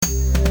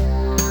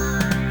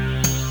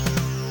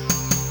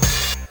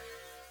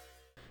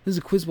This is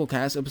a Quizbowl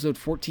cast, episode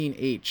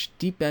 14H,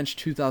 Deep Bench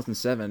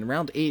 2007,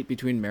 round 8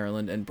 between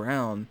Maryland and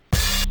Brown.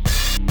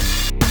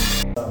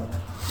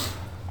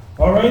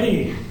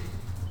 Alrighty.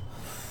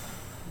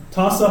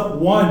 Toss up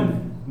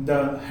 1.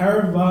 The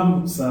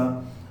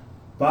Harivamsa,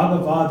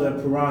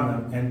 Bhagavata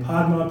Purana, and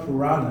Padma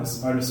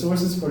Puranas are the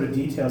sources for the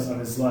details of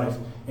his life,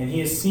 and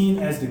he is seen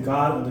as the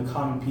god of the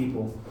common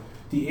people.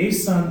 The 8th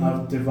son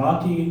of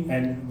Devaki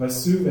and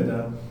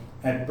Vasudeva,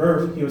 at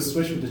birth he was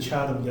switched with the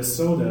child of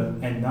Yasoda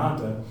and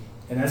Nanda,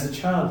 and as a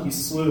child he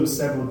slew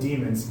several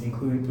demons,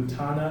 including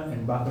Putana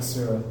and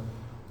Bakasura.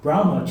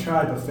 Brahma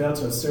tried but failed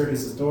to assert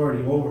his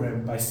authority over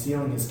him by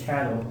stealing his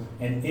cattle,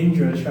 and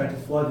Indra tried to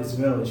flood his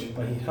village,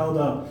 but he held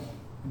up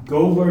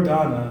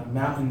Govardhana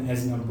mountain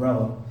as an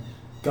umbrella.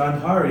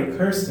 Gandhari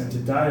cursed him to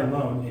die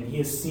alone, and he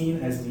is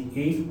seen as the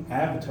 8th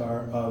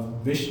avatar of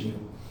Vishnu.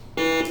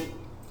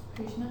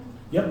 Krishna?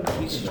 Yep. I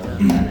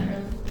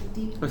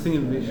was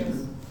thinking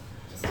Vishnu.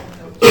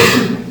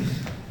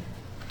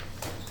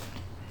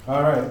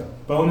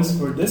 Alright, bonus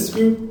for this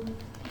group.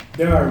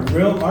 There are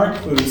real art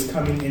clues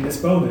coming in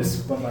this bonus,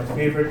 but my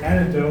favorite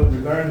anecdote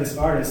regarding this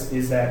artist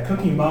is that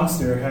Cookie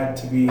Monster had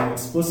to be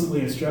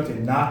explicitly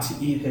instructed not to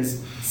eat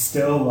his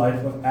still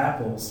life of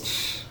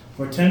apples.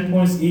 For 10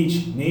 points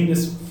each, name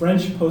this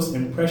French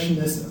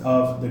post-impressionist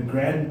of the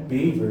Grand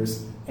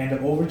Bavers and the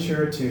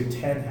overture to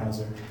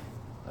Tannhauser.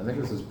 I think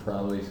this is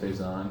probably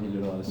Cezanne. He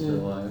did a lot of still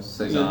lives.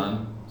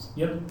 Cezanne.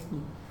 Yep.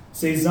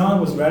 Cezanne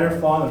was rather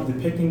fond of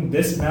depicting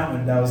this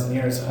mountain that was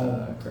near his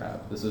home.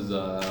 Crap. This is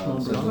Mont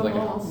this is Blanc. like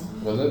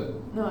was it?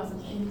 No,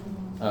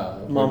 it's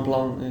not. Mont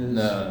Blanc is...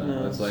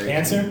 No, it's like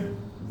Answer?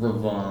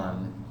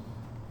 Ravon.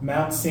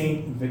 Mount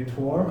Saint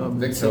Victor.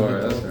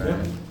 Victor, that's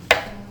right.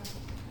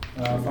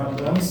 Final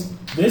bonus.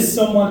 This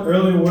somewhat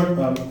earlier work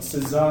of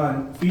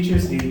Cezanne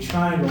features a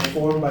triangle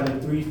formed by the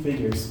 3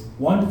 figures.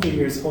 One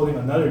figure is holding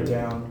another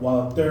down,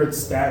 while a third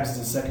stabs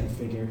the second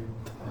figure.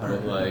 How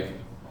about like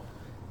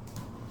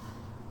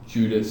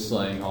Judith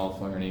slaying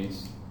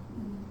Holofernes?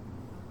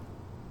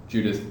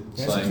 Judith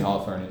slaying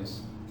Holofernes.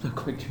 Not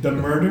quite sure. The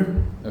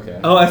murder. Okay.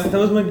 Oh, I thought that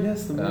was my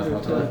guess. The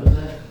movie.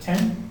 okay.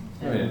 10.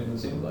 I mean, it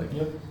seems like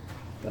Yep.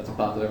 that's a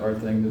popular art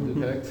thing to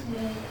depict.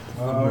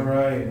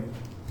 Alright.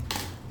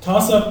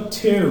 Toss up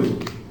 2.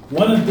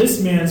 One of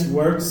this man's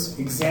works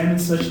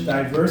examines such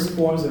diverse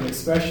forms of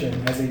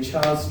expression as a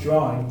child's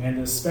drawing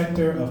and the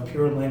specter of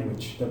pure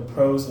language, the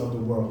prose of the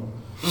world.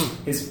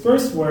 His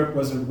first work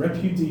was a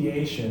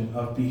repudiation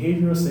of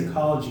behavioral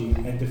psychology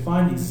and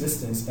defined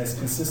existence as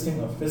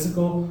consisting of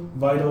physical,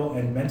 vital,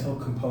 and mental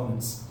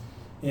components.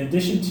 In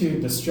addition to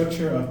the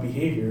structure of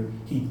behavior,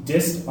 he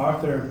dissed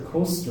Arthur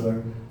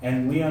Koestler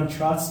and Leon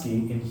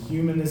Trotsky in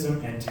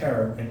Humanism and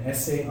Terror, an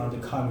essay on the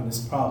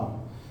communist problem.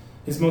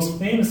 His most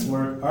famous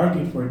work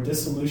argued for a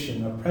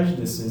dissolution of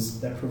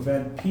prejudices that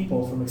prevent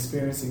people from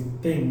experiencing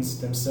things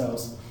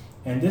themselves,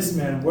 and this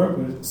man worked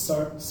with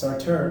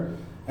Sartre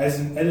as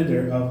an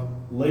editor of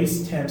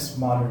Les Temps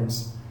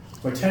Modernes.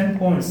 For 10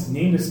 points,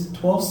 name this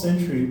 12th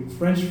century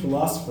French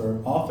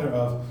philosopher, author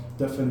of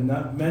The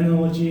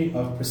Phenomenology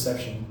of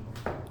Perception.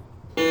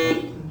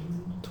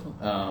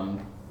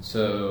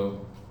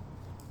 So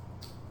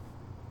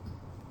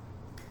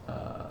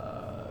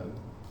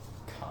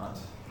Kant.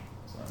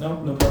 No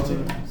penalty.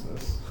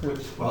 Which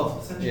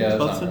 12th century? Yeah,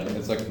 that's 12th not century? right.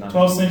 It's like not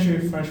 12th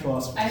century French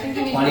philosopher. I think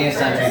you mean 20th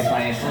century, first.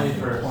 20th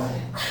century.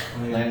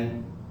 21st.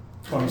 Then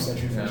 20th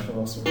century French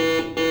philosopher.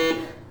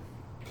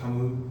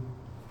 Camus.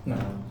 No.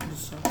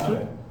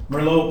 Okay.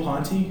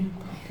 Merleau-Ponty.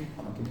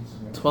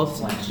 12th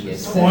century.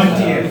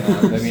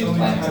 20th. That means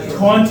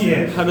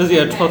 20th. How does he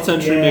at 12th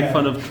century Yeah. make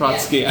fun of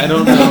Trotsky? I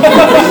don't know. A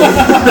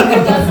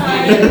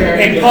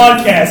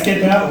podcast,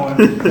 get that one.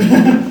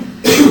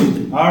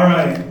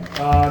 Alright.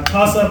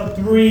 Toss up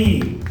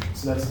 3.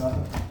 So that's not.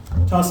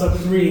 Toss up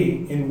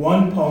 3. In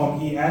one poem,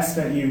 he asks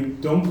that you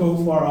don't go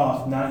far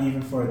off, not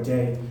even for a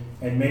day,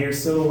 and may your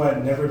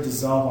silhouette never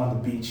dissolve on the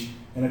beach.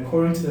 And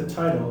according to the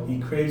title, he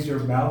craves your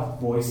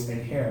mouth, voice,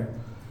 and hair.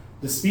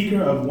 The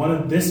speaker of one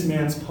of this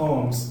man's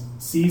poems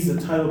sees the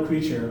title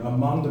creature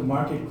among the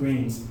market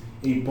greens,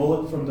 a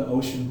bullet from the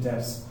ocean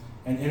depths.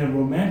 And in a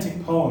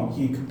romantic poem,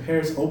 he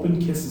compares open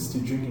kisses to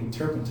drinking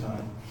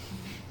turpentine.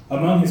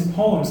 Among his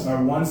poems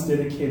are ones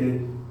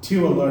dedicated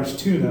to a large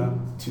tuna,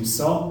 to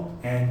salt,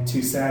 and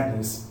to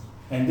sadness.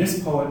 And this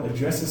poet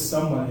addresses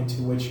someone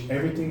into which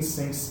everything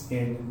sinks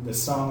in the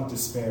song of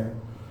despair.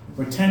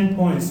 For 10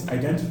 points,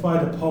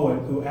 identify the poet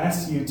who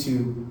asks you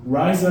to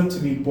rise up to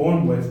be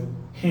born with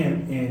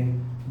him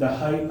in the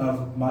height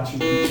of Machu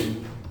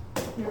Picchu.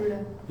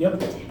 Neruda.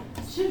 Yep.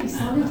 Should be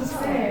Song of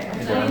Despair.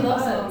 Yeah. Johnny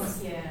Love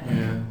Songs.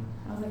 Yeah.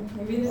 I was like,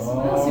 maybe this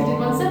someone else who did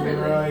one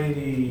separately.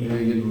 Alrighty.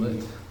 Maybe getting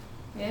lit.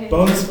 Yeah.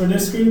 Bonus for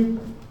this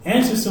group,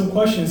 answer some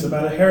questions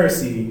about a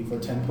heresy for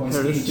 10 points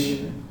each.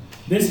 Heresy.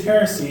 This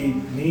heresy,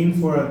 named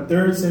for a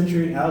 3rd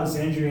century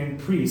Alexandrian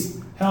priest,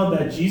 held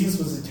that Jesus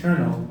was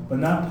eternal, but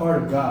not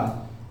part of God.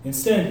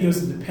 Instead, he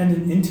was a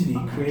dependent entity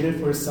created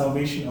for the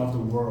salvation of the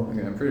world.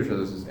 Okay, I'm pretty sure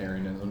this is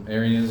Arianism.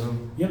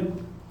 Arianism? Yep.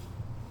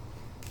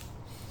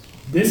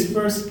 This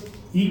verse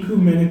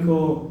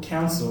Ecumenical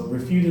Council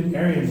refuted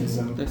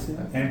Arianism That's it.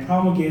 and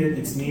promulgated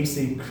its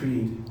namesake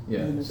creed.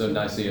 Yeah, so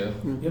Nicaea.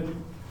 Yep.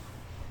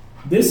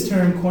 This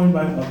term, coined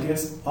by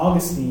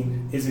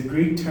Augustine, is a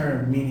Greek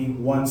term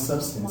meaning one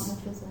substance.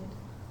 Monophysite.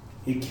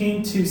 It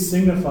came to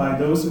signify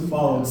those who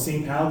followed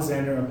Saint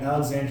Alexander of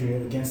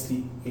Alexandria against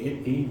the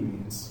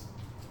Arians.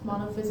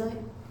 Monophysite?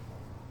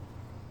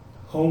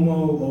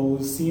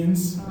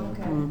 Homoousians. Oh,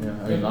 okay. Yeah, I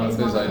mean,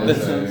 monophysite That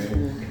is sounds.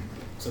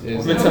 a. I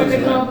Is, wonder sounds if they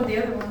come right. up with the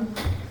other one.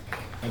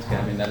 I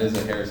mean, that is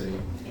a heresy.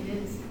 It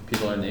is.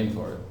 People are named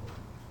for it.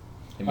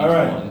 It means All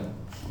right. one.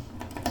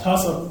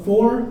 Toss up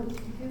 4.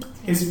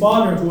 His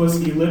father, who was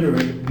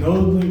illiterate,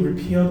 notably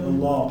repealed a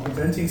law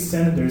preventing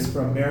senators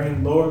from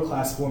marrying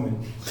lower-class women.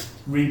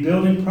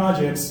 Rebuilding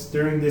projects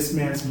during this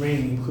man's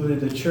reign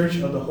included the Church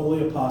of the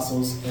Holy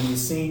Apostles and the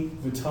Saint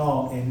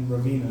Vital in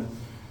Ravenna,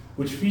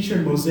 which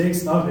featured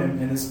mosaics of him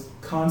and his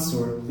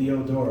consort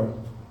Theodora.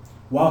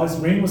 While his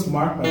reign was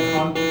marked by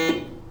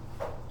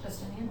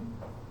Justinian?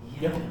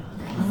 Yep.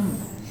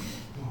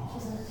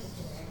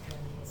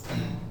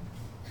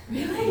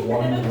 Really?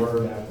 one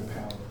word after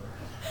power.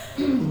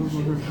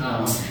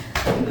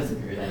 That's a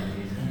great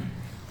idea.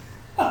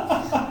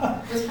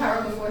 Was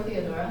power before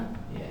Theodora?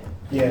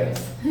 Yeah.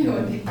 It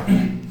would be.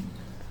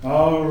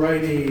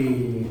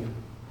 Alrighty.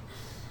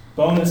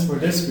 Bonus for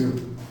this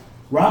group.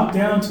 Rock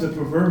down to the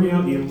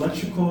proverbial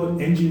electrical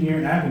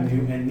engineer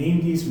avenue and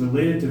name these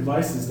related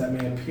devices that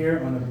may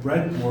appear on a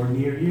breadboard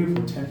near you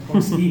for 10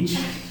 points each.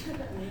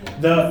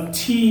 The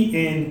T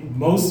in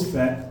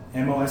MOSFET,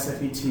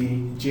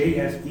 M-O-S-F-E-T,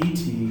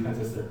 J-F-E-T.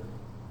 Transistor.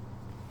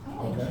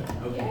 Oh,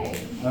 Okay.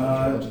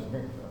 yay.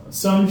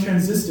 Some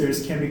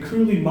transistors can be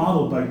crudely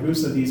modeled by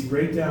groups of these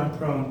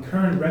breakdown-prone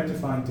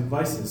current-rectifying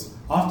devices,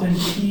 often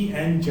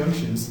P-N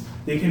junctions.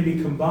 They can be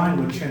combined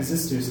with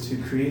transistors to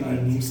create a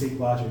namesake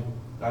logic.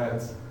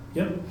 Diodes.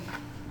 Yep.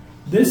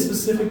 This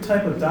specific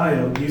type of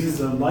diode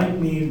uses a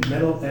like-named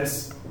metal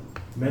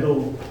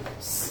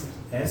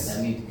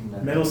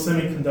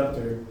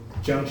semiconductor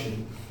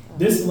junction.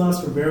 This allows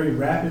for very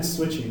rapid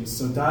switching,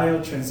 so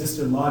diode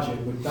transistor logic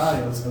with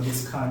diodes of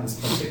this kind is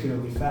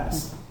particularly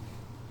fast.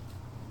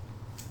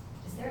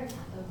 Is there a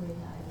cathode ray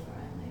diode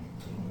or am I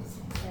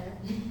confusing this?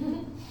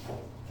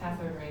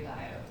 Cathode ray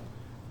diode.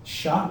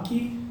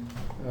 Schottky?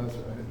 That's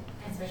right.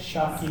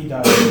 Schottky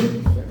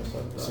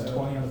diode. So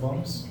 20 on the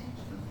bonus?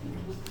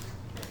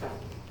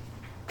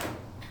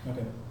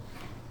 Okay.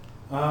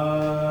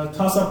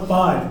 Toss up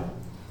 5.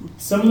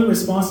 Some of the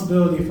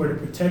responsibility for the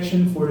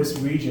protection for this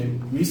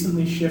region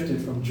recently shifted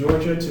from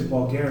Georgia to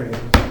Bulgaria,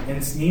 and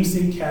its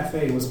namesake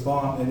cafe was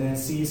bombed and then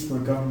seized for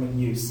government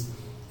use.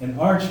 An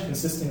arch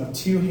consisting of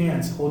 2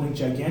 hands holding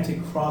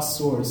gigantic cross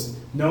swords,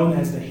 known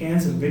as the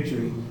Hands of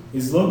Victory,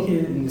 is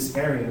located in this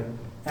area,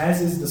 as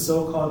is the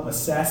so-called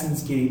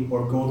Assassin's Gate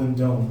or Golden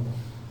Dome.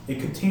 It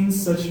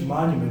contains such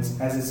monuments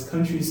as its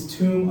country's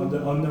Tomb of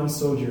the Unknown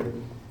Soldier,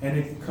 and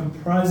it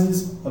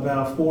comprises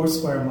about 4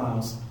 square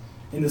miles.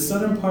 In the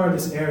southern part of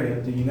this area,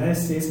 the United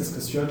States has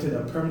constructed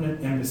a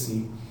permanent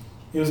embassy.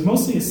 It was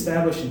mostly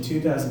established in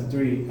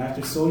 2003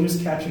 after soldiers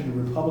captured the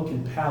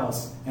Republican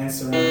Palace and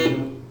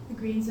surrounded The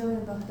green zone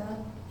in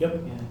Baghdad?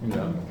 Yep. Yeah.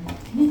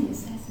 The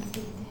Assassin's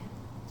Gate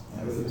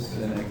That was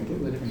in a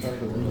completely different part of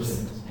the world.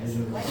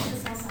 Why does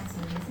this all sound so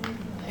amazing?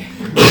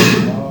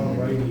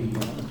 Alrighty.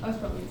 I was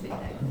probably the same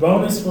thing.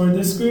 Bonus for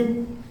this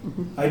group.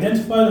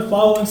 Identify the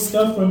following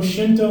stuff from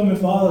Shinto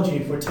mythology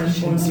for 10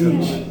 points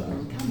each.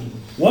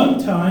 One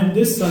time,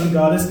 this sun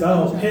goddess got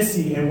all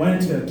pissy and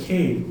went into a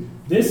cave.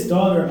 This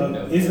daughter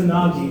of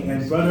Izanagi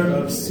and brother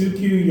of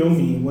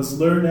Tsukuyomi was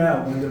lured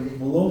out when the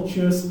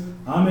voluptuous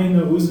Ame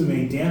no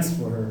Uzume danced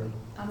for her.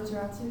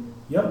 Amaterasu?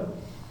 Yep.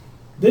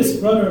 This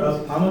brother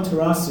of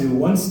Amaterasu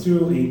once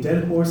threw a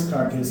dead horse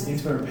carcass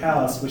into her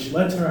palace, which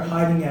led to her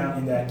hiding out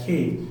in that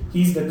cave.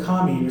 He's the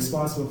kami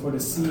responsible for the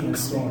sea and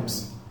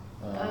storms.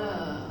 This I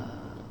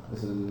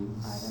is. don't know.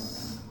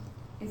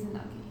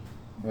 Izanagi.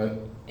 What?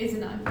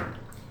 Izanagi.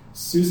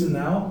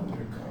 Susanoo?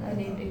 I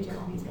named a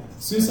Japanese guy.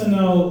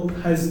 Susanoo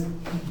has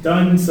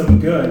done some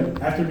good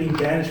after being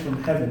banished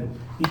from heaven.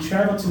 He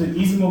traveled to the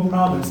Izumo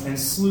province and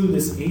slew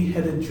this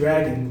 8-headed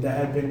dragon that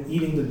had been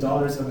eating the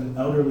daughters of an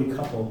elderly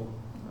couple.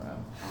 Wow.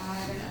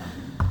 I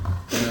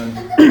don't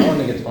know. I want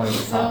to get 20.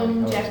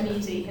 Some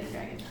Japanese 8-headed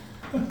dragon.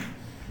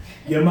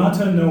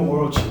 Yamata no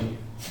Orochi.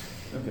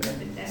 Okay. Did that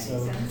make So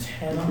sense?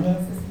 10 on that?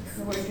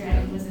 The word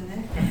dragon was in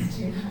there. That's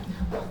true.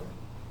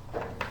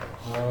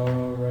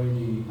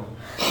 Alrighty.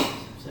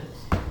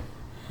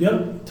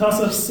 Yep,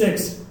 toss up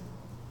 6.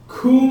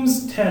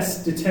 Coombs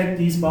tests detect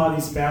these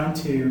bodies bound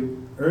to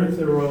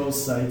eartheroid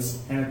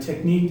sites, and a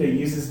technique that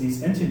uses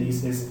these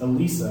entities is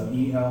ELISA,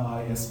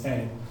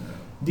 E-L-I-S-A.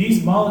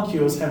 These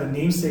molecules have a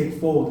namesake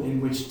fold in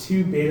which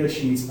 2 beta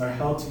sheets are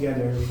held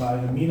together by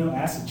amino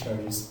acid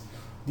charges.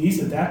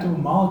 These adaptable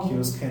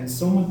molecules can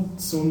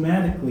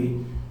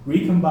somatically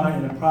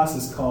recombine in a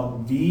process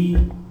called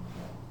VDJ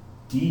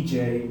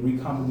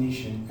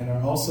recombination and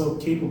are also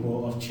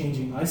capable of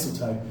changing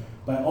isotype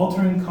by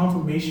altering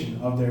conformation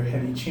of their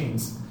heavy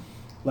chains.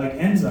 Like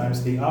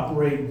enzymes, they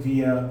operate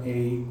via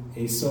a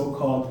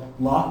so-called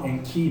lock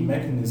and key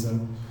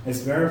mechanism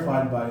as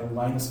verified by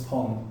Linus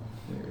Pauling.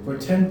 For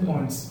 10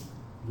 points,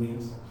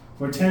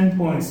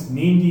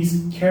 name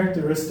these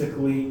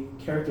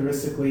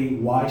characteristically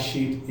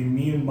Y-shaped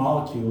immune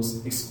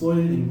molecules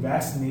exploited in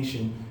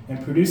vaccination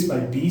and produced by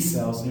B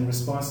cells in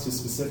response to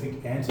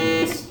specific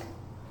antigens.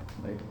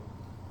 Like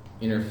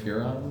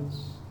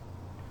interferons?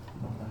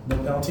 No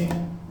penalty?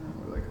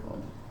 What are they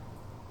called?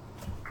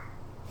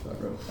 So I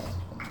wrote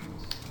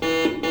consequences.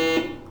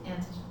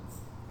 Antigens.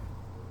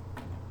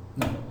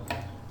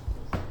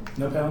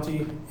 No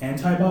penalty?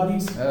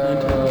 Antibodies?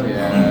 Oh,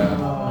 yeah.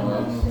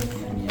 Oh.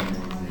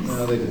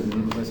 No, they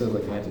didn't. They said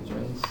like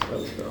antigens.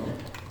 Let's go.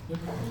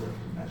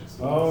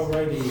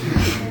 Alrighty.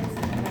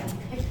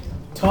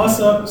 Toss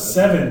up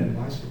 7.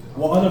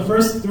 While the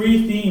first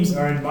 3 themes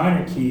are in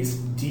minor keys,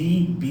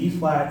 D, B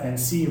flat, and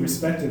C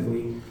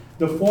respectively,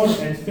 the 4th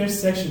and 5th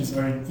sections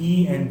are in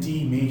E and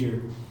D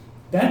major.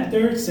 That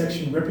 3rd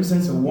section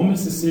represents a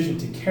woman's decision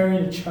to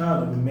carry the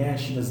child of a man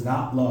she does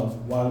not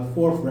love, while the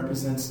 4th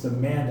represents the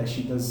man that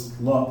she does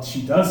love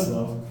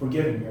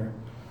forgiving her.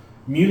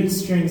 Muted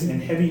strings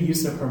and heavy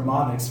use of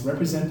harmonics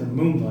represent the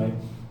moonlight,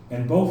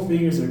 and both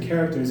figures are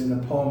characters in a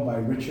poem by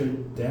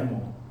Richard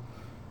Damel.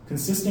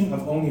 Consisting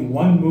of only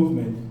one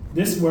movement,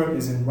 this work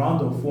is in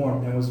rondo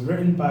form and was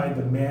written by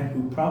the man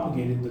who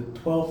propagated the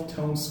 12th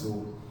tone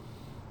school.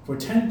 For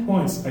 10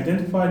 points,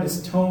 identify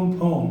this tone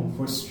poem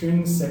for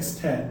string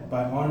sextet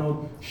by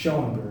Arnold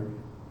Schoenberg.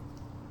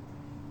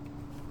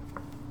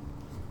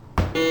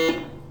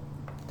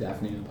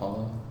 Daphne and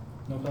Apollo.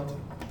 No penalty.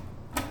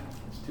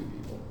 There's 2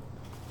 people.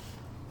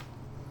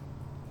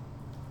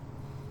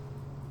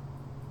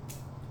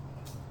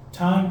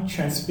 Time,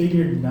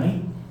 Transfigured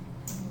Night.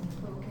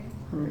 Okay.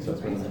 So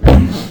that's what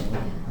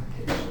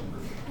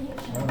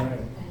All right.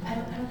 I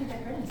don't think I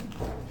heard it.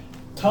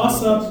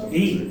 Toss up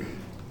 8.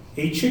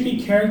 A tricky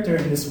character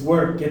in this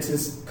work gets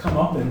his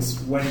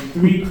comeuppance when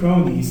 3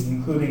 cronies,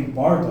 including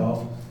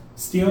Bardolph,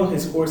 steal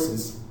his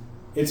horses.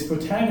 Its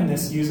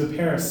protagonists use a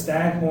pair of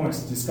stag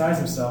horns to disguise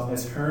himself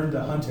as Herne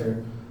the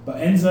Hunter, but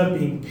ends up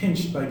being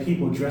pinched by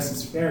people dressed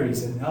as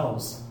fairies and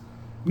elves.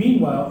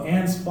 Meanwhile,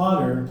 Anne's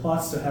father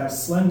plots to have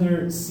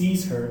Slender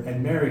seize her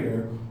and marry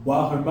her,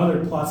 while her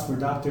mother plots for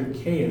Dr.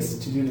 Caius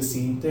to do the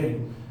same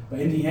thing.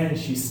 But in the end,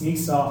 she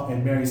sneaks off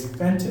and marries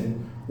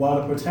Fenton, while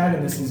the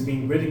protagonist is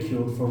being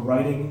ridiculed for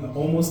writing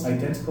almost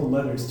identical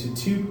letters to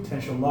 2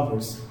 potential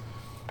lovers.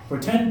 For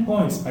 10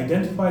 points,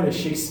 identify the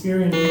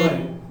Shakespearean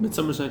play.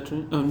 Midsummer's Night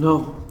Dream. Oh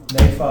no.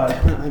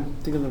 -5. I'm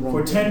thinking the wrong.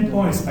 For 10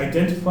 points,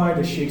 identify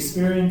the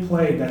Shakespearean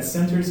play that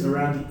centers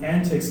around the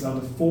antics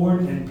of the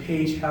Ford and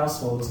Page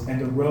households and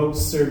the rogue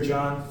Sir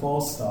John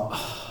Falstaff.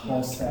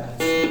 Mary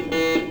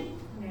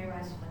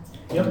Wise Spencer.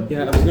 Yep.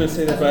 Yeah, I was gonna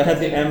say that, but I had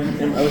the M.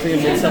 I was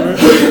thinking Midsummer. I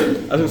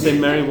was gonna say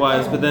Mary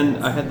Wise, but then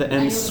I had the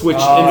M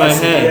switched in my I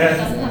see, head. It yeah.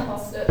 doesn't have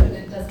Falstaff, but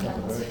it doesn't have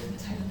Falstaff in the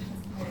title.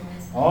 Mary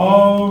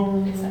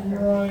Wise.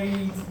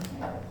 Alright.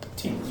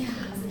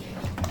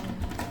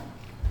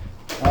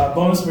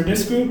 Bonus for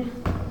this group.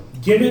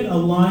 Given a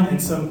line and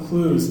some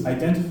clues,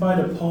 identify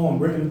the poem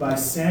written by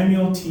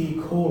Samuel T.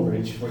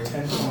 Coleridge for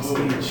 10 points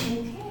each.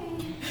 Okay.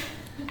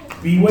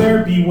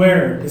 Beware,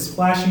 beware, his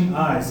flashing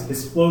eyes,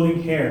 his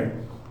floating hair.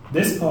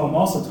 This poem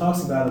also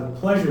talks about a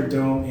pleasure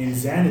dome in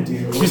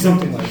Xanadu or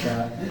something like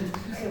that.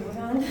 Okay, we're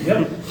on.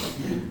 Yep.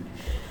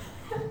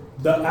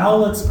 The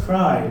owlet's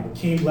cry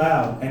came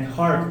loud, and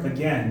hark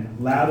again,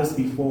 loud as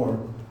before.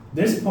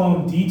 This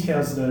poem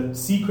details the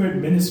secret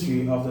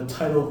ministry of the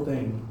title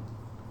thing.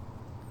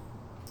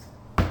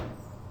 I'm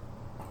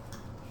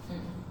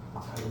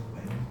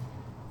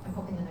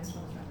hoping the next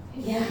one is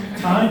right. Yeah.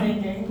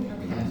 Time?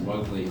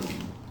 Ugly.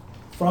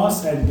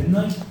 Frost at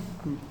midnight.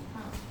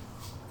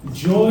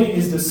 Joy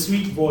is the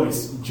sweet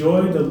voice,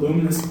 joy the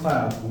luminous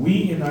cloud.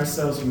 We in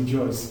ourselves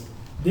rejoice.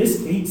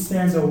 This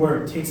 8-stanza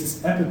work takes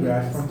its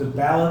epigraph from the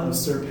Ballad of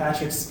Sir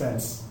Patrick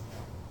Spence.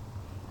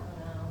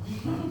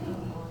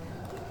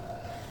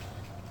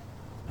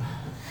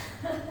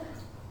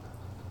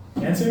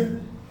 Answer?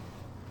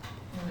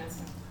 No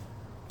answer.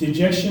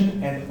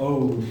 Dejection and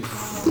ode.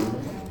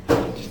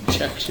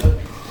 Rejection.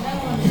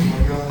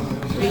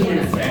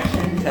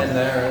 10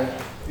 there,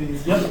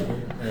 Yep.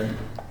 right?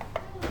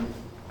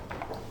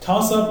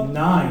 Toss up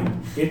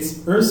 9.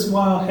 Its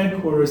erstwhile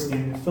headquarters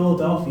in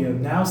Philadelphia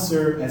now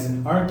serve as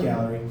an art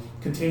gallery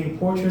containing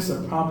portraits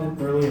of prominent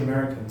early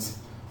Americans.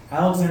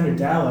 Alexander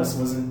Dallas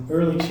was an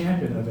early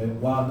champion of it,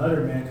 while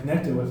another man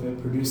connected with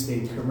it produced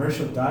a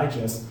commercial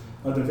digest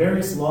of the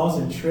various laws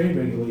and trade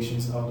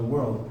regulations of the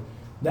world.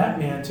 That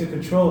man took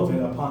control of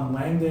it upon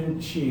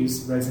Langdon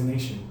Cheeve's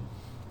resignation.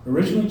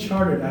 Originally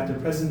chartered after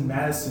President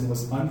Madison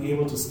was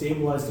unable to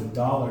stabilize the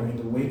dollar in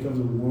the wake of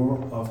the War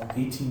of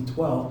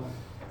 1812,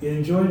 it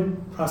enjoyed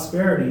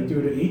prosperity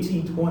through the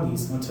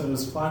 1820s until it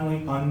was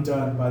finally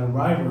undone by the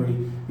rivalry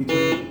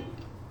between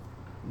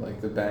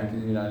Like the Bank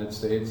of the United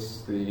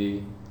States,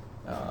 the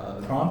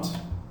prompt.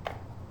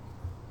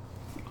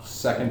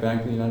 second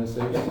Bank of the United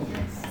States.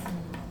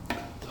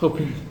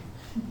 Hoping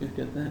you'd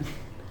get that.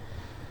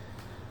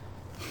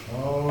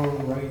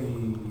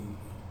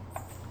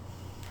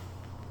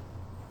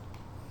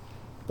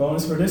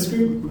 Bonus for this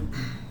group.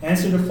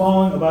 Answer the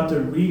following about the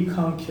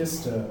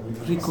Reconquista.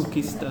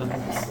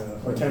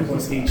 For 10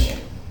 points each.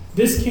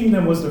 This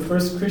kingdom was the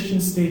first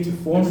Christian state to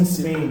form in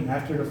Spain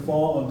after the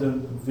fall of the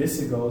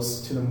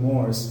Visigoths to the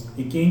Moors.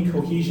 It gained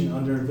cohesion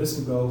under a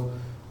Visigoth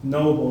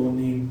noble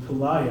named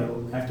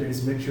Pelayo after his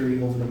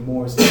victory over the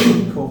Moors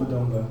in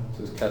Covadonga.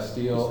 So it's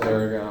Castile,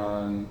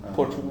 Aragon,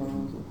 Portugal,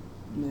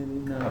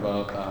 maybe. No. How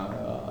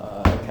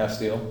about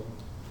Castile?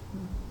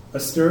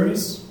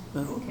 Asturias.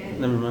 Okay.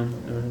 Never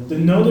mind. Never heard of The it.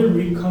 noted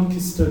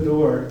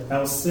Reconquistador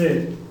El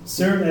Cid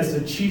served as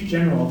the chief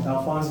general of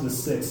Alfonso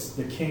VI,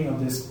 the king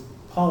of this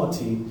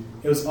polity.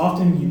 It was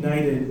often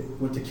united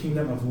with the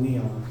kingdom of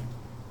Leon.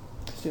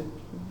 Castile.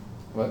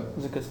 What?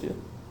 Is it Castile?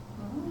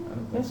 I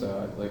don't think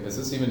so. Like, is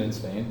this even in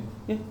Spain?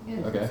 Yeah.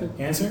 Okay.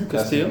 Answer?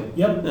 Castile?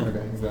 Yep. Yeah.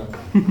 Okay, go.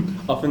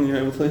 Often you're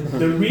able to.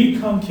 The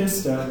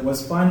Reconquista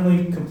was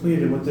finally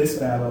completed with this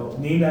battle,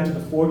 named after the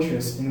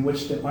fortress in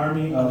which the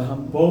army of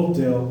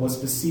Boabdil was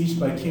besieged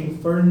by King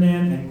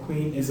Ferdinand and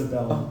Queen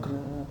Isabella. Oh,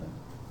 Granada.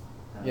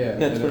 Yeah,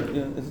 Yeah, it's it- for,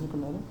 yeah, isn't it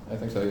Granada? I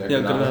think so. Yeah, Yeah,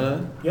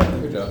 Granada. Granada.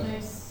 Yep. Good job.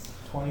 Nice.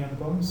 20 on the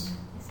bonus.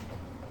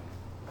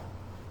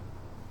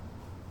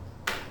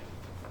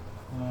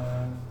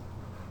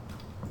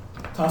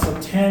 Toss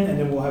up 10, and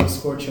then we'll have a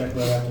score check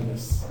right after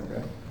this.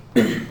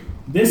 Okay.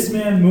 This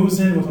man moves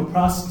in with a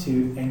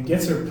prostitute and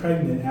gets her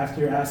pregnant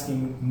after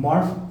asking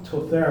Marf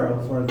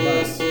Tothero for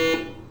advice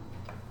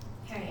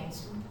Harry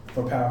Anderson.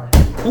 for power.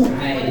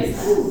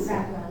 Nice.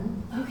 Rap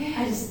run. Okay.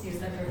 I just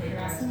used that for the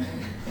rest.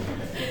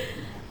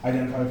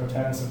 Identify the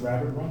protagonist of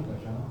Rapid Run by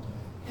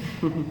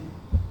John.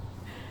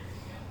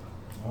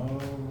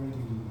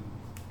 Alrighty.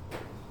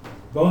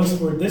 Bonus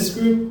for this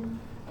group.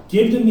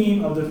 Give the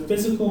name of the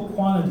physical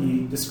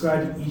quantity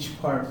described in each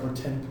part for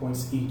 10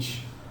 points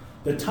each.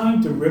 The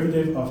time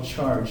derivative of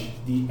charge,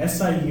 the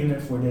SI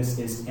unit for this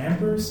is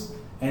amperes,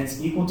 and it's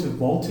equal to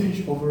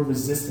voltage over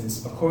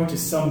resistance, according to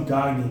some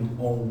guy named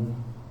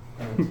Ohm.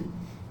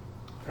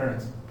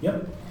 Current.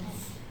 Yep.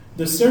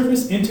 The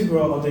surface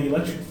integral of the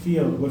electric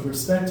field with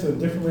respect to a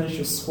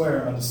differential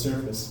square on the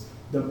surface.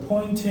 The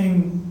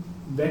Poynting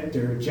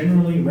vector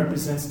generally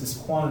represents this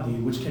quantity,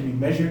 which can be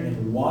measured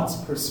in watts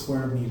per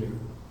square meter.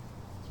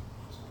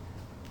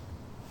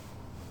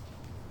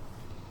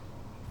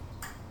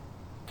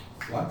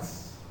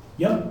 Flux.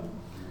 Yep.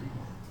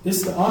 This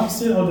is the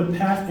opposite of the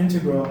path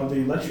integral of the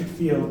electric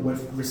field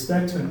with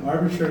respect to an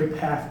arbitrary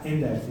path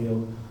in that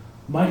field.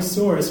 Mike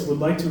Soros would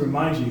like to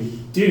remind you,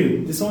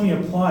 dude, this only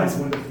applies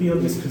when the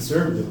field is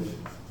conservative.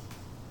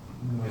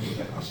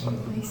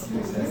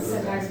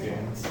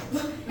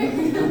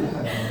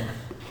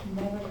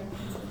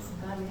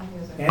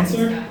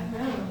 Answer?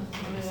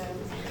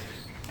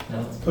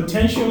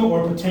 Potential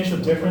or potential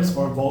difference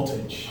or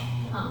voltage.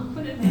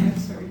 Put it there.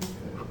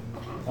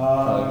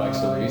 Probably Mike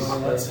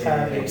Soros. Let's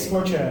have a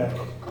score check.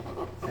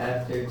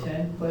 After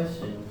 10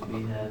 questions,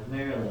 we have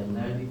Maryland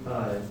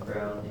 95,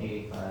 Brown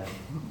 85.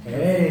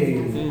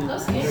 Hey,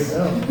 Close there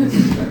we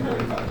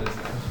game.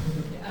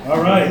 go.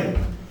 All right,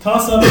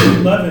 toss up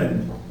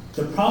 11.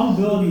 The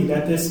probability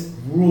that this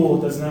rule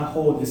does not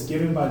hold is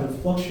given by the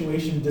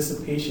fluctuation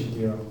dissipation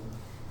theorem.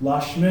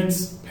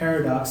 Schmidt's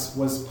paradox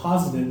was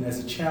posited as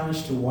a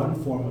challenge to one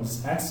form of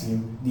this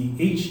axiom, the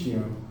H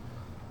theorem.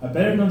 A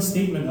better known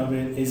statement of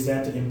it is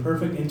that the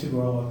imperfect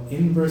integral of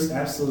inverse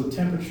absolute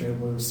temperature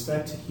with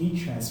respect to heat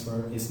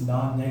transfer is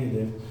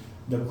non-negative,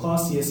 the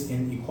Clausius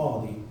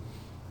inequality.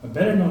 A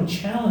better known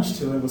challenge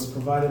to it was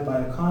provided by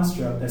a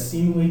construct that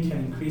seemingly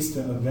can increase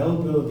the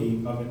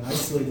availability of an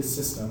isolated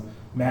system,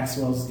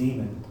 Maxwell's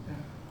demon.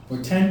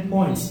 For 10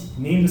 points,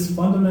 name this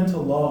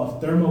fundamental law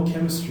of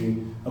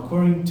thermochemistry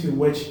according to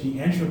which the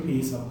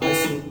entropies of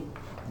isolated...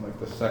 Like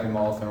the second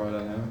law of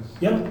thermodynamics.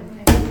 Yep.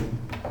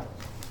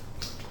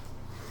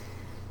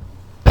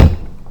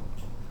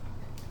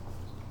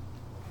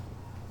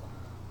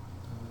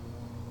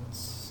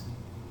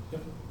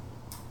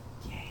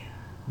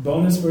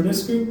 Bonus for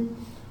this group.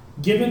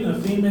 Given a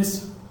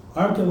famous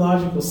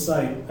archaeological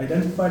site,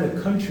 identify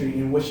the country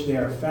in which they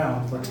are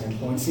found for 10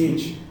 points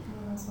each.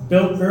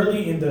 Built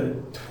early in the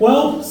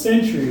 12th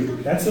century,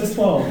 that says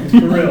 12, for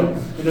real,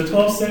 in the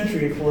 12th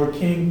century for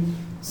King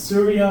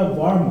Surya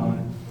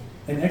Varman,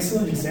 an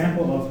excellent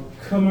example of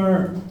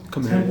Khmer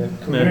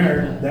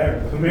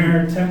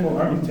temple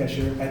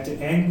architecture at the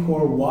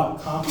Angkor Wat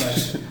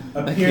complex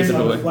appears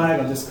on the flag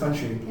of this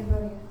country.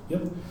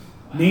 Yep.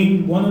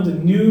 Named one of the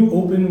new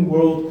open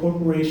world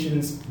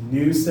corporation's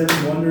new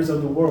 7 wonders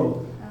of the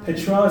world.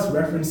 Petra is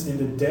referenced in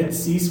the Dead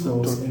Sea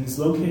Scrolls and is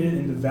located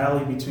in the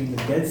valley between the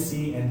Dead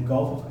Sea and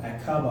Gulf of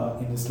Aqaba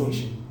in this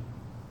nation.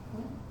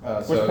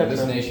 So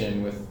this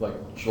nation with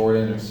like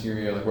Jordan or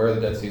Syria, like where are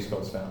the Dead Sea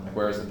Scrolls found? Like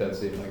where is the Dead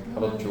Sea? Like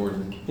how about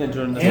Jordan? Yeah,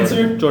 Jordan.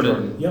 Answer?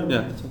 Jordan. Yep. Yeah.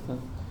 That's what I thought.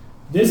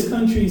 This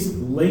country's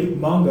Lake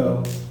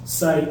Mungo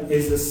site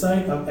is the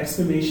site of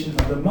excavation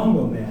of the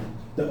Mungo Man,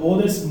 the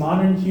oldest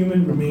modern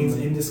human remains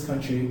in this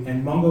country,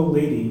 and Mungo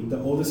Lady, the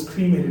oldest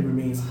cremated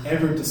remains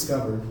ever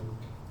discovered.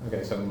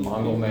 Okay, so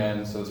Mongol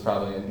man, so it's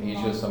probably in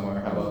Asia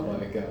somewhere. How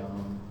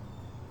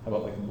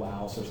about like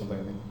Laos or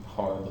something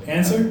hard? Like,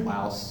 Answer?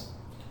 Laos.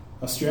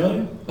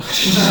 Australia?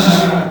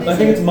 I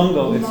think it's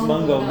Mungo. It's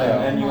Mungo,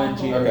 Yeah.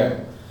 M-U-N-G.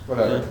 Okay,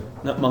 whatever. Yeah,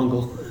 not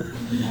Mongol.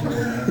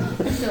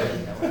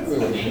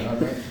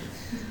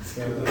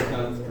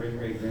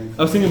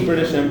 I was thinking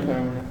British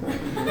Empire.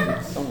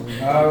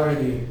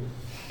 Alrighty.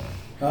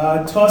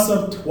 Toss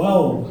up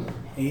 12.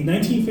 A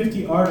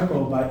 1950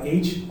 article by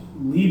H.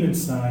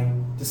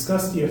 Liebenstein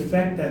discussed the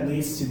effect that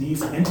leads to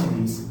these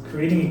entities,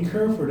 creating a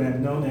curve for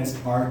them known as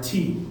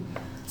RT.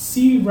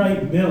 C.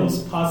 Wright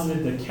Mills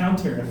posited the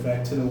counter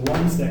effect to the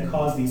ones that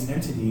cause these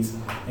entities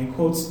and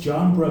quotes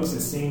John Brooks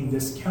as saying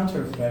this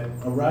counter effect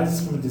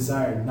arises from a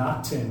desire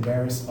not to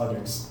embarrass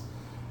others.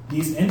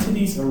 These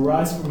entities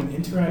arise from an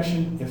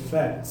interaction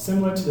effect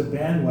similar to the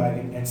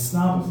bandwagon and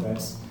snob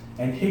effects,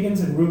 and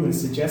Higgins and Rubin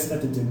suggest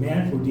that the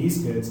demand for these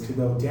goods could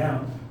go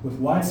down with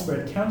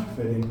widespread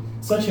counterfeiting,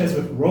 such as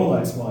with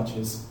Rolex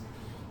watches.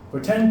 For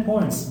 10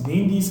 points,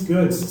 name these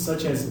goods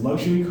such as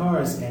luxury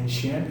cars and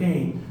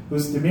champagne,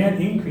 whose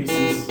demand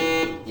increases.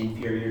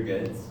 Inferior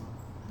goods.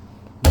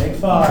 Neg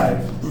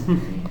 5.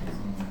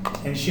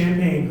 And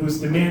champagne, whose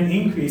demand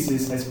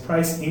increases as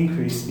price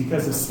increase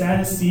because of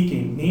status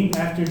seeking, named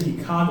after the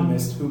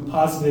economist who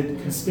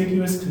posited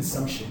conspicuous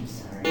consumption.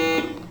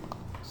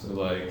 So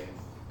like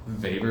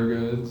Weber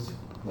goods,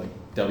 like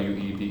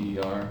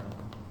W-E-B-E-R.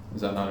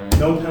 Is that not right?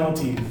 No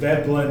penalty.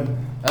 Veblen.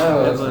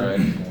 Oh, that's Weber. right.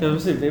 Yeah, I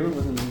was saying Weber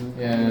wasn't.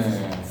 Yeah.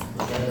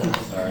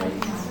 Sorry.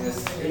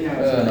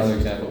 Another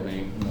example of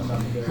me.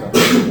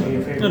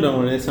 No, don't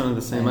worry. They sounded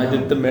the same. I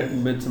did the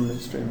Midsummer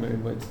Night's Dream, Mary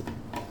White.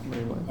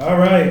 All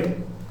right.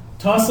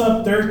 Toss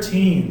up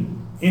 13.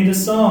 In the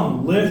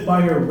song Live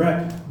by Your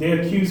Rep, they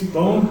accuse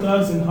Bone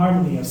Thugs and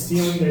Harmony of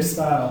stealing their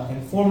style,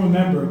 and former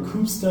member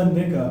Koopsta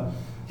Nika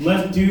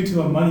left due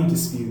to a money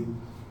dispute.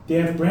 They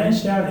have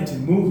branched out into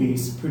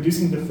movies,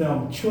 producing the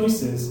film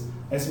Choices,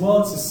 as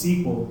well as a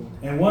sequel,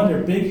 and one of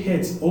their big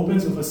hits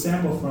opens with a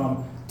sample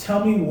from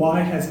Tell Me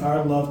Why Has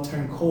Our Love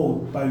Turned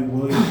Cold by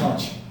William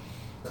Hutch.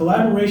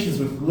 Collaborations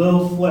with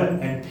Lil Flip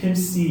and Pimp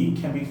C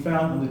can be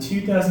found on the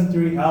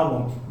 2003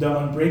 album The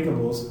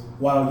Unbreakables,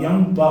 while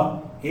Young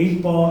Buck,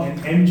 8Ball, and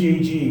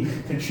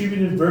MJG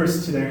contributed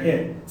verse to their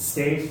hit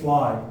Stay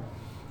Fly.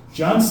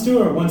 Jon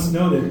Stewart once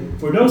noted,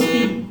 for those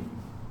people...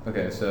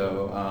 Okay,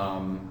 so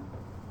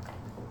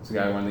it's a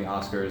guy who won the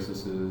Oscars.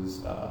 This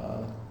is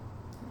man,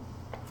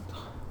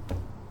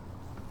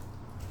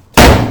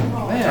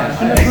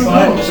 I Next know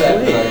one.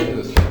 that, but I do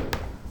this.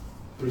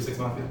 3-6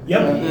 Mafia.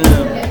 Yep.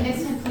 Yeah,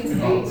 next time please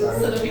wait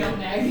so that we don't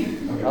nag.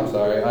 Okay, I'm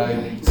sorry.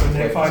 So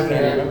Nick 5 can't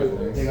there. remember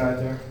things. They got it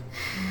there.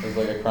 It's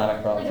like a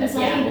chronic problem.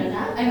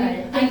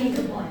 Yeah. I need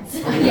the points.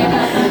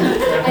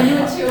 Yeah. I knew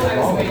it too. I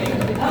was waiting.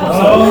 I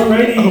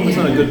hope it's Alrighty.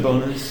 not a good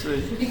bonus.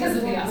 Because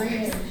of the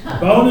Oscars.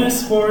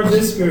 Bonus for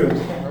this group.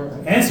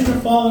 Answer the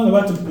following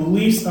about the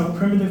beliefs of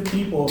primitive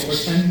people for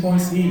 10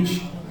 points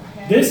each.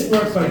 This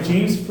work by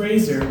James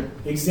Fraser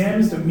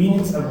examines the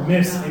meanings of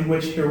myths in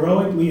which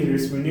heroic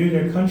leaders renew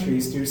their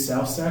countries through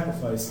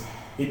self-sacrifice.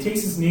 It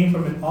takes its name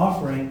from an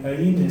offering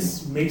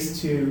Aeneas makes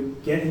to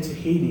get into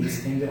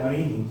Hades in the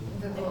Aeneid.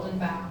 The Golden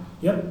Bough.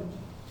 Yep.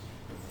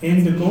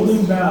 In The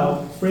Golden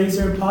Bough,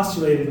 Fraser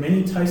postulated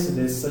many types of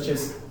this, such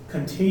as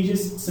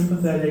contagious,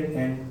 sympathetic,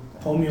 and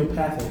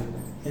homeopathic.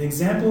 An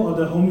example of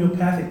the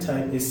homeopathic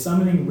type is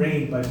summoning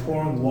rain by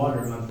pouring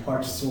water on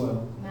parched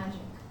soil. Magic.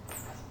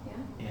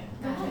 Yeah,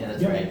 Magic.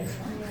 that's Yep. right.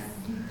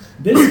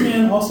 This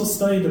man also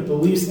studied the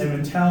beliefs and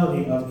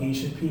mentality of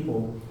ancient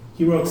people.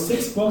 He wrote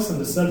 6 books on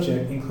the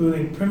subject,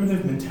 including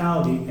Primitive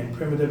Mentality and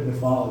Primitive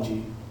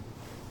Mythology.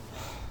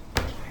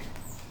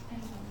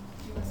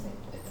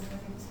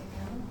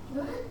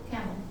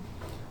 Camel.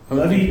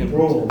 Levy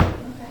roll.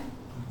 Okay.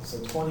 So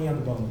 20 on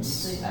the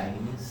bonus.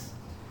 Aeneas.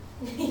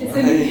 It's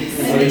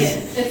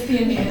the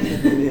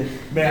Indian.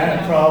 Man, I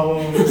had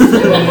problems.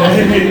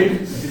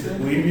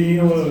 Leave me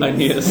alone.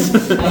 Aeneas.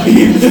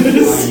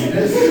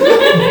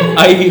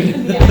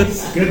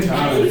 Aeneas. Good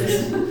times.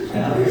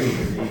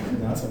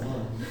 That's a lot.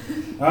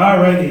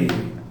 Alrighty.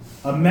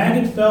 A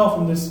maggot fell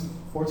from this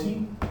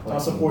 14?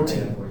 Also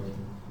 14.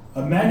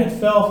 A maggot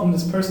fell from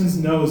this person's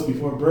nose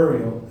before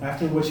burial,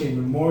 after which a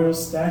memorial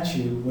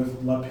statue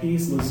with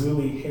lapis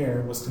lazuli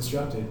hair was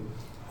constructed.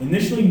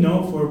 Initially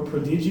known for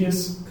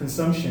prodigious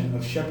consumption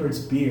of shepherd's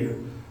beer,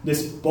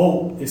 this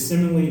bolt is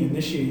similarly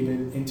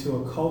initiated into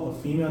a cult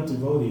of female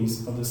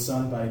devotees of the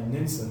sun by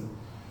Ninsun.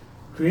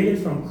 Created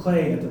from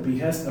clay at the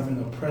behest of an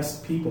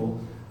oppressed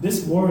people,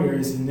 this warrior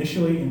is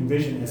initially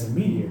envisioned as a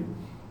meteor.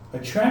 A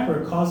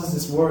trapper causes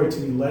this warrior to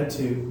be led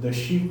to the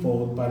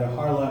sheepfold by the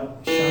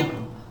harlot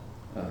Shaman.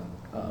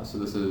 So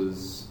this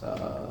is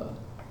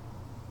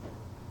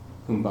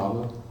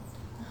Humbaba.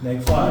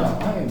 Neg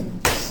 5. I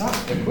am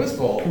sucked at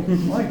Quizbowl.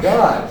 My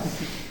God.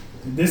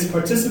 This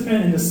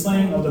participant in the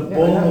slaying of the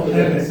bull of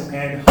heaven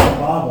and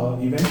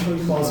Humbaba eventually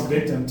falls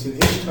victim to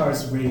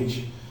Ishtar's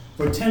rage.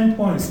 For 10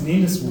 points,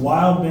 name this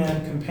wild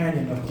man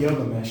companion of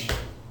Gilgamesh.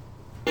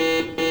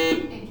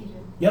 Enkidu.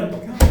 Yep.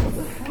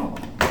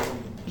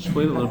 Just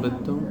wait a little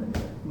bit. Don't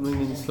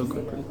ring in so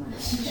quickly.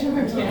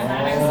 Sure.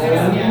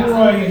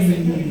 Alrighty.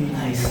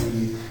 Nice.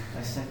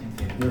 My second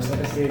favorite. Your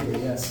second favorite,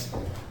 yes.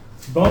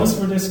 Bonus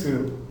for this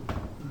group.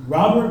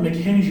 Robert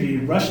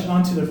McHenry rushed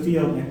onto the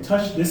field and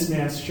touched this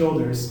man's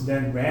shoulders,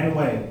 then ran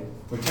away.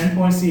 For 10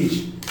 points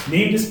each,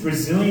 name this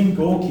Brazilian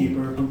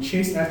goalkeeper who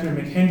chased after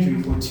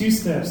McHenry for 2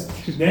 steps,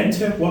 then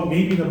took what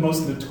may be the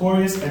most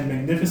notorious and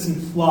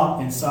magnificent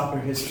flop in soccer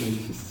history.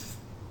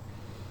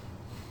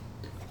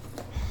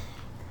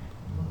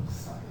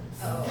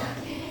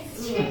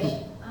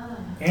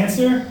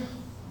 Answer?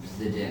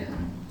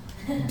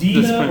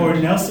 Dina or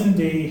Nelson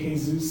de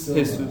Jesus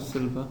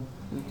Silva.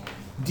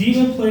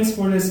 Dina plays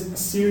for this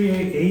Serie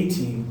A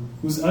team,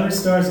 whose other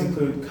stars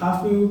include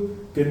Cafu,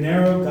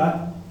 Gennaro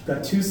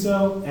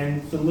Gattuso,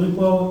 and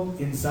Filippo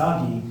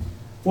Inzaghi.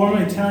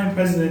 Former Italian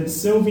President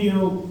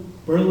Silvio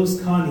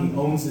Berlusconi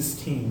owns this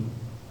team.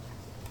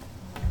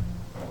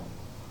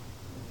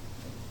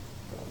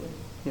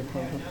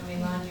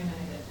 Milan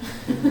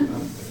United.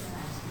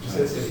 Just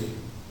say city.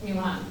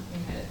 Milan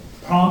United.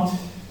 Prompt.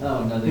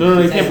 Oh, no,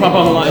 No, you can't pop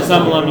on Milan. It's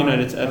not Milan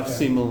United. It's Okay.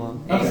 FC Milan.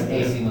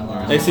 AC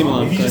Milan. AC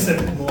Milan. If you just sorry.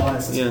 said Milan,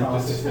 it's Yeah.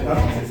 prompt.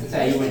 Okay.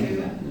 Sorry, you wouldn't do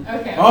that.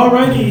 Okay.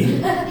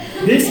 Alrighty.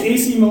 This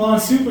AC Milan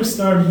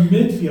superstar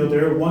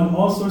midfielder won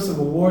all sorts of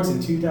awards in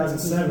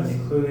 2007,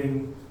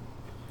 including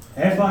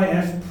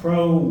FIF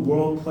Pro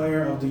World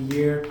Player of the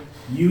Year,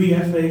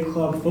 UEFA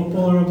Club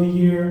Footballer of the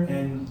Year,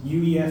 and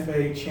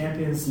UEFA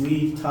Champions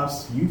League top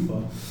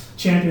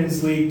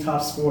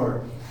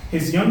scorer.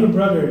 His younger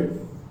brother,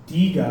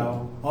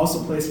 Diego,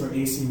 also plays for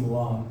AC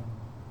Milan.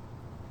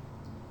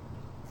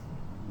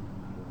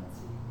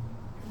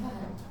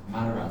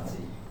 Materazzi.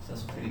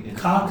 That's pretty good.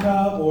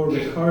 Kaká or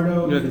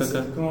Ricardo Yeah,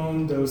 Kaká.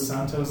 Nicon dos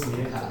Santos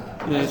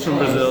Nieto. Yeah, it's from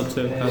Brazil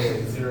too.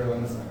 Zero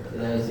and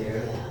That was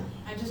zero.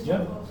 I just Yep.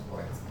 don't love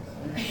sports.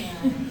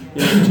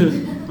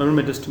 Yeah, my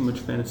roommate does too much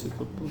fantasy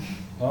football.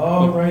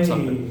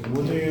 Alrighty,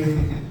 we'll do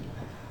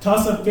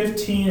toss up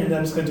 15, and then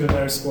I'm just going to do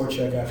another score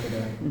check after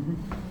that.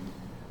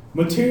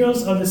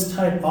 Materials of this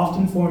type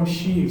often form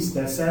sheaves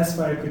that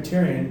satisfy a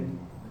criterion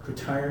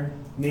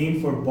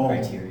named for ball.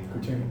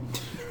 Criterion.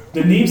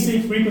 The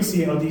namesake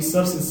frequency of these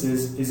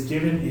substances is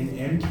given in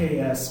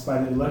MKS by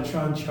the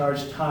electron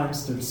charge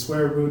times the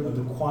square root of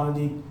the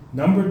quantity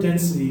number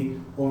density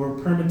over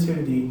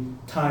permittivity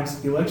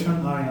times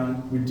electron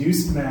ion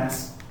reduced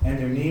mass, and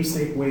their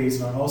namesake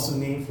waves are also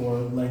named for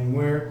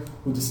Langmuir,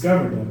 who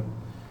discovered them.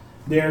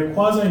 They are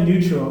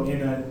quasi-neutral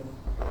in a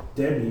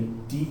Debye,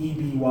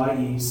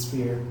 D-E-B-Y-E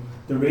sphere,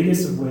 the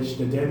radius of which,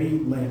 the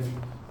Debye length,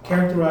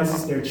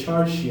 characterizes their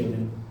charge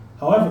shielding.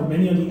 However,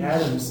 many of the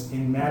atoms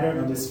in matter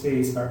of this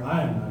phase are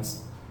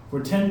ionized.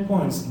 For 10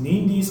 points,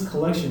 name these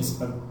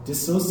collections of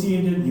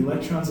dissociated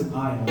electrons and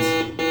ions.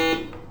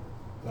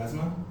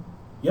 Plasma?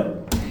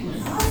 Yep.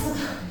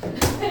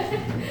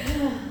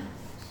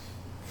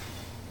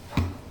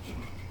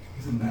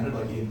 Doesn't matter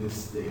like in this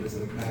state,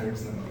 doesn't it matter?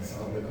 It's not like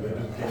solid liquid.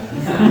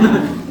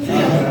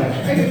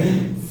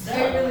 Are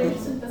you really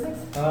interested in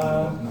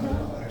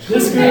physics?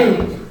 This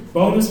group,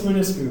 bonus for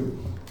this group.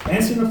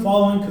 Answer the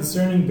following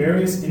concerning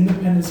various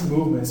independence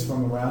movements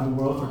from around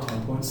the world for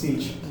 10 points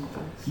each.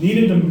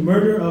 Neither the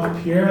murder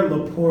of Pierre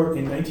Laporte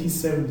in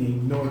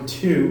 1970 nor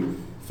 2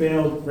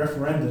 failed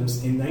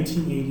referendums in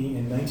 1980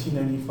 and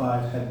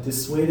 1995 had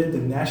dissuaded the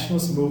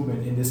nationalist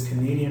movement in this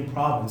Canadian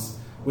province,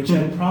 which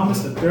had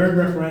promised a third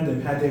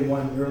referendum had they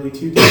won the early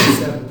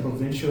 2007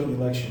 provincial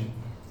election.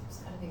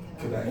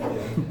 Quebec,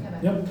 yeah.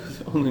 Yep.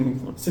 Only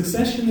one.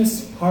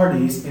 Secessionist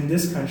parties in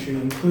this country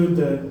include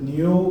the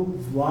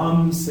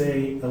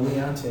Neo-Vlaamse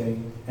Alliance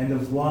and the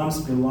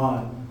Vlaams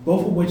Belang,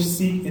 both of which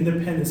seek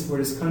independence for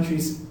this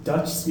country's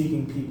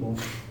Dutch-speaking people.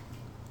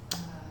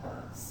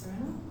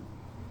 Suriname?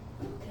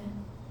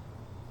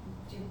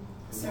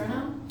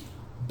 Suriname?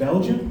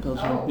 Belgium?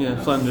 Oh. Yeah,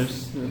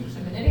 Flanders. Yeah.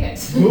 I'm an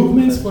idiot.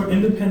 Movements for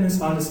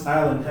independence on this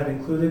island have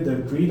included the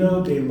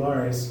Grito de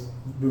Lares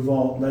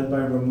revolt led by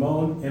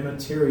Ramon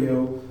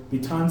Emeterio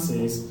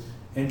Betances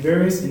and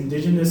various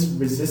indigenous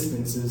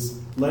resistances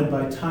led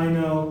by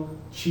Taino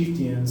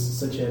chieftains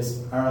such as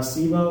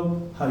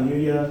Arecibo,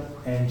 Hayuya,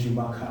 and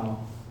Jubacao.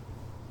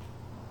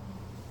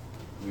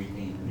 I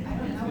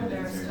don't know where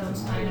there are still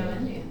Taino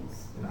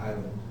Indians. An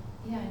island.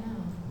 Yeah, I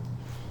know.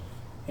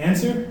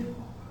 Answer?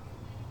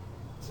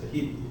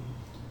 Tahiti.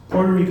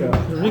 Puerto Rico.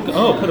 Puerto Rico.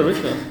 Oh, Puerto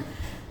Rico.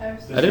 I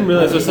didn't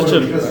realize there's such a.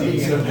 Because you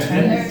There's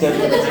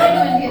the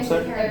Taino Indians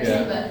Sorry? in Caribbean,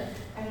 Yeah.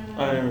 but I don't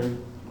I know. remember.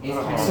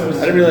 So I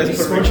didn't realize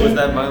is Puerto it Rico was scorching?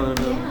 that violent.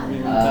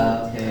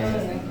 Yeah.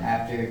 Okay,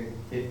 after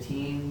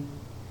 15,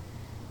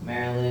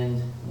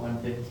 Maryland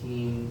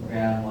 115,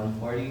 Brown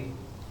 140.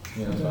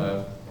 Yeah,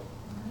 5.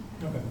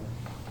 Okay.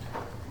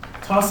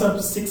 Toss up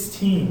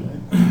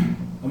 16.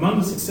 Among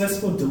the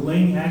successful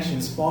delaying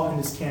actions fought in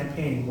this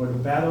campaign were the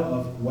Battle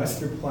of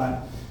Wester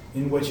Platte,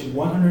 in which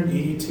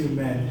 182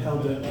 men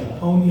held the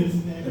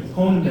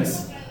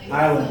eponymous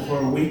island for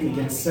a week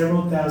against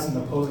several thousand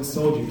opposing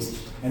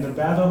soldiers, and the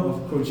Battle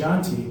of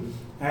Crojanti,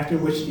 after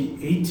which the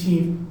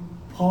 18th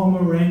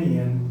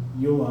Pomeranian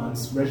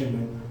Uhlans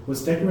Regiment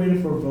was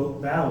decorated for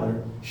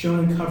valor, shown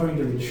in covering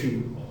the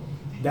retreat.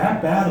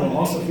 That battle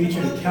also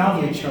featured a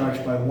cavalry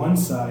charge by one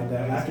side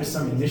that, after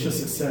some initial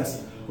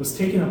success, was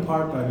taken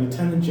apart by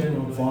Lieutenant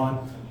General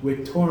von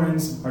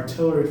Victorin's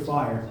artillery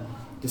fire.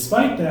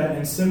 Despite that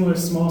and similar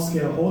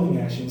small-scale holding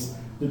actions,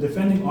 the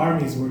defending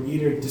armies were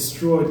either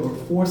destroyed or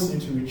forced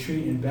into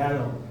retreat in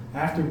battle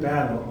after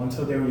battle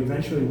until they were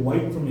eventually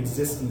wiped from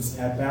existence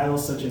at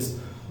battles such as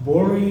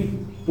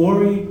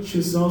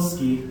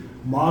Chusovsky,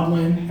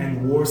 Modlin,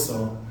 and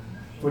Warsaw.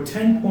 For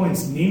 10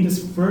 points, name this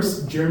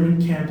first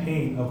German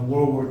campaign of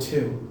World War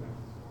II.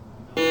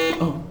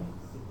 Oh.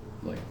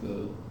 Like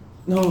the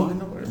No, I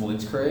know where.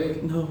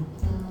 Blitzkrieg? No.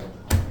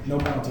 No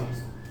penalty.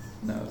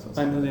 No, it's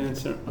I not. know the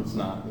answer. It's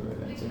not the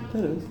right answer.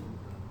 It is.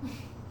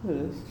 It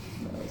is.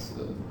 No, it's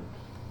the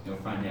You'll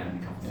find out in a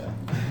couple yeah.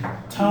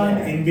 Time,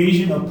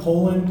 invasion of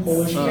Poland,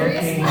 Polish Serious?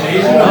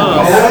 campaign. Oh. I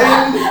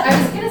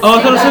was gonna say Oh,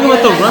 I thought I was that talking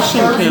about the because Russian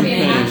there would be an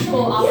campaign.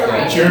 actual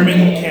operation. German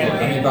Yeah.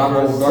 campaign.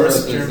 Regardless,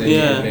 it's the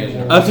Yeah.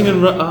 invasion. I was thinking.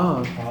 I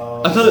thought.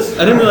 I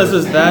didn't realize it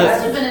was There that.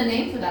 must have been a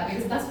name for that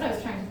because that's what I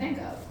was trying to think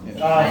of.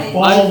 Yeah.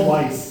 Fall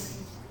Weiss.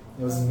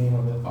 That was the name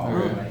of it. Oh,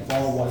 okay.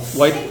 Fall Weiss.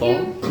 White Thank Fall.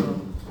 you.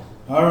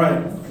 All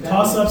right,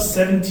 toss-up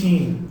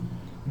 17.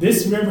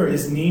 This river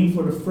is named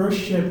for the first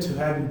ship to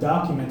have been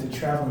documented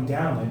traveling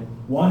down it,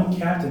 one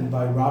captained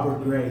by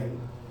Robert Gray.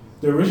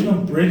 The original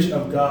Bridge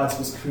of Gods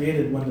was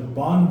created when the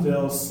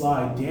Bonneville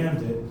Slide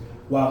dammed it,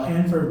 while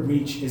Hanford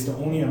Reach is the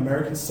only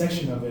American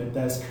section of it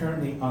that is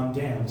currently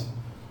undammed.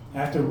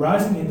 After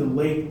rising in the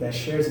lake that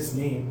shares its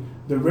name,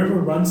 the river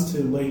runs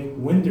to Lake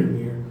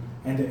Windermere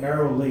and the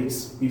Arrow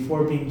Lakes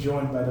before being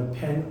joined by the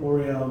Penn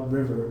Oriole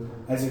River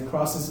as it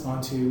crosses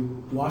onto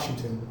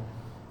Washington.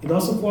 It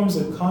also forms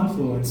a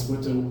confluence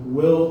with the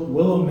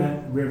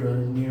Willamette River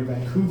near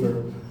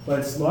Vancouver, but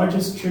its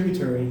largest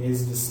tributary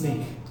is the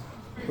Snake.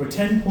 For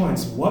 10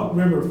 points, what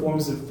river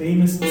forms the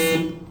famous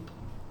sea?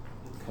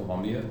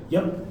 Columbia?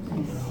 Yep.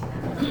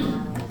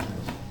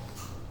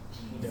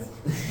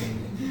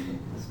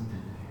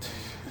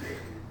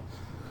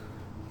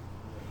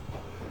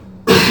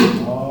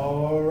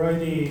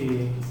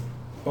 Alrighty.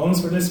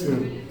 Bonus for this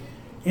group.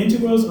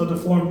 Integrals of the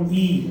form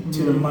e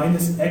to the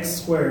minus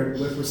x squared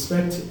with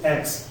respect to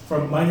x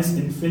from minus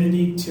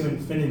infinity to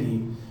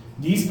infinity.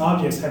 These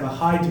objects have a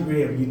high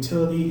degree of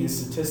utility in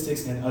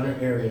statistics and other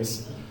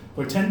areas.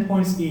 For 10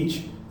 points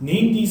each,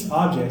 name these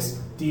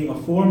objects, the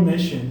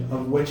aforementioned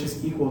of which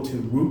is equal to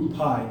root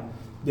pi.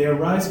 They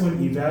arise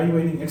when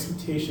evaluating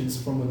expectations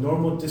from a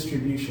normal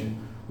distribution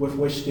with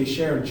which they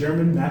share a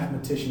German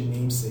mathematician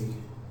namesake.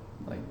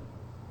 Like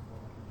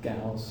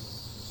Gauss?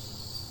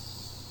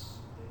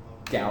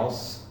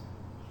 Yes.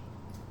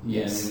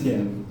 Yeah.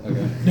 Yeah.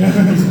 Okay.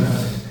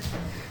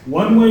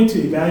 One way to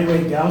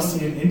evaluate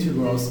Gaussian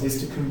integrals is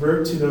to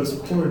convert to those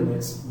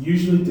coordinates,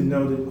 usually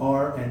denoted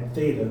r and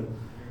theta.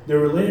 They're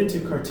related to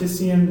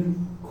Cartesian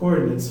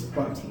coordinates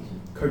by the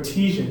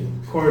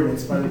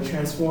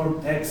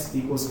transform x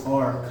equals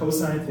r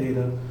cosine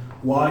theta,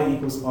 y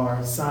equals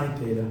r sine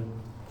theta.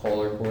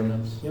 Polar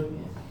coordinates? Yep.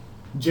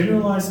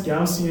 Generalized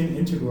Gaussian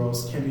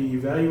integrals can be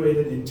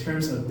evaluated in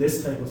terms of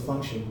this type of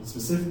function,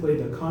 specifically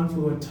the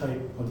confluent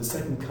type of the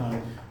second kind,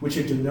 which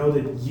are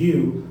denoted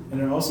u and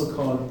are also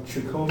called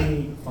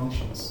Tricomi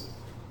functions.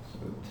 So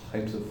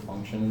types of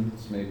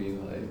functions, maybe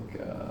like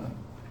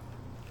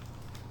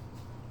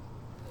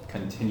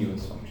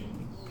continuous functions.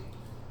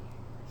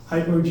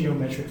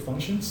 Hypergeometric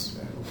functions.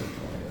 Okay, we'll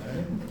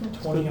put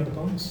 20 there. 20 on the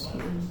bonus.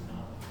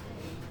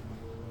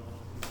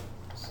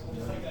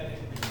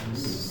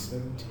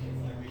 17.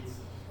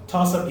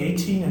 Toss up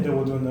 18 and then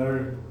we'll do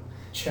another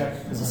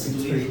check because it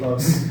seems pretty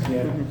close.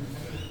 Yeah.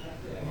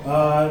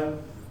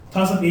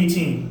 Toss up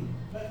 18.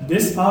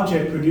 This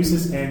object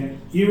produces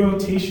an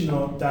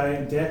irrotational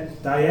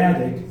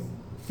dyadic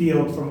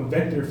field from a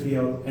vector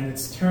field, and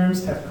its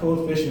terms have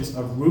coefficients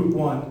of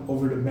 √1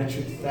 over the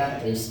metric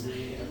factors.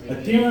 A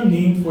theorem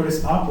named for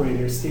this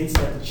operator states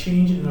that the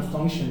change in a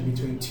function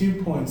between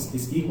 2 points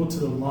is equal to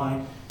the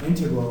line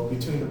integral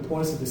between the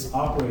points of this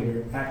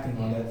operator acting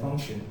on that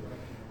function.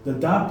 The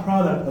dot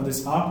product of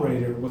this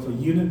operator with a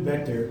unit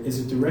vector is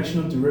a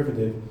directional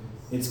derivative.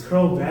 Its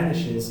curl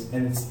vanishes,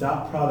 and its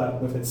dot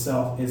product with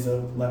itself is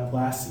a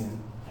Laplacian.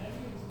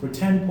 For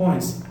 10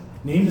 points,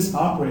 name this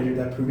operator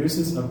that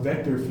produces a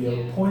vector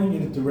field pointing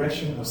in the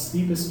direction of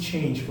steepest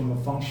change from a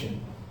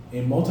function,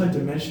 a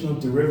multidimensional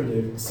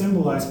derivative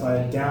symbolized by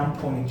a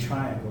down-pointing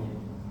triangle.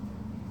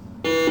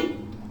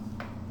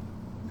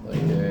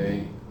 Like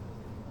a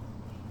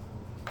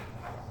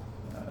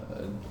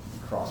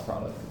cross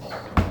product.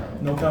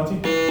 No penalty?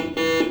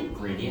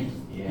 Gradient?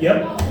 Yeah. Yep.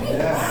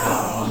 Yeah.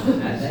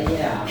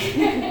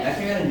 That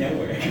came out of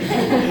nowhere.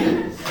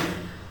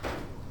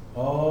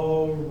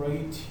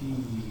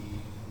 Alrighty.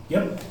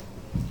 Yep.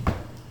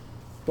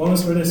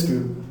 Bonus for this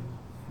group.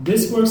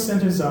 This work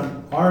centers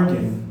on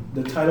Argan,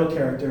 the title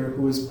character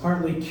who is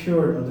partly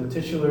cured of the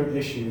titular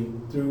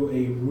issue through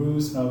a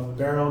ruse of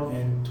Beryl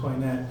and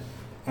Toinette,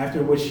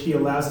 after which he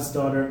allows his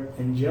daughter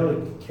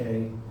Angelique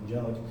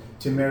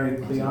to marry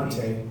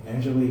Cleante.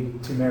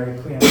 Angelique to marry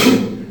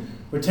Cleante.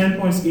 For 10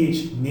 points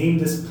each, name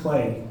this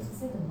play. This is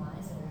the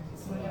miser.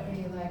 Whatever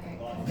you like, I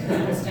can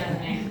understand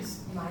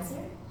names.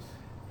 Miser?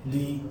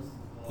 The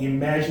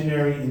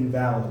imaginary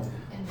invalid,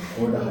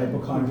 or the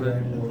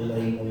hypochondriac or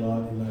late a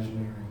lot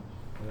imaginary.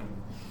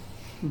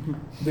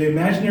 The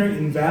imaginary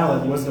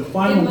invalid was the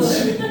final.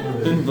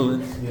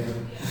 Invalid. Yeah.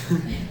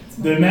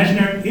 The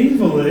imaginary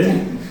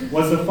invalid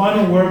was the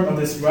final work of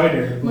this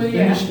writer, who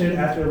finished it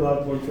after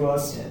La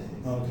Bourgeois.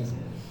 Okay.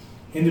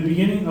 In the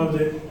beginning of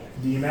the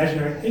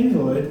imaginary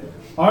invalid,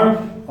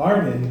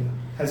 Arden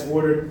has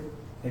ordered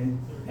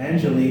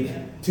Angelique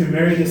to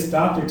marry this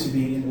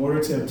doctor-to-be in order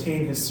to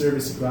obtain his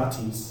service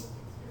gratis.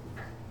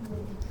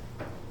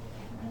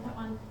 That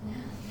one.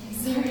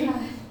 Sorry.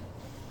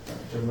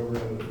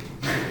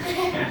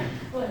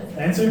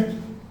 Answer?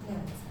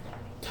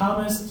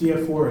 Thomas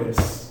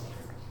Diaphorus.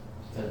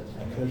 I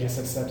could have just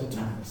accepted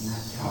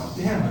Thomas. Oh,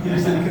 damn, you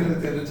said you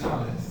could have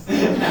Thomas.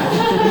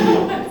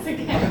 Once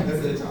again. I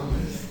said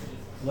Thomas.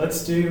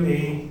 Let's do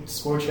a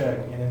score check,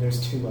 and then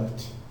there's 2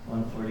 left.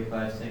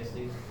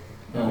 145.60.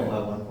 No,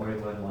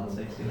 145,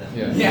 160. Then.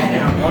 Yeah.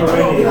 Yeah,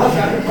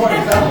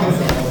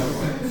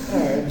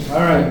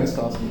 All right. This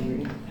cost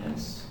me.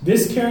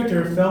 This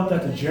character felt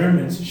that the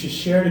Germans should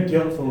share the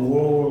guilt for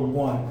World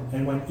War I,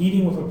 and when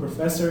eating with a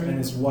professor and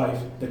his wife,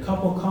 the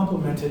couple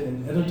complimented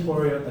an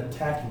editorial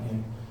attacking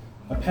him.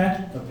 A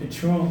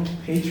patron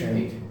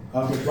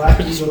of the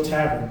Black Eagle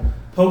Tavern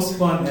pokes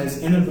fun at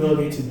his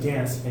inability to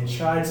dance and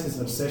chides his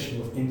obsession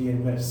with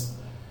Indian myths.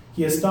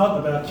 He has thought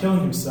about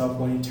killing himself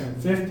when he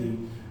turned 50,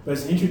 but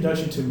his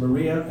introduction to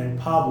Maria and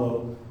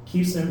Pablo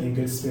keeps him in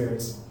good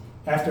spirits.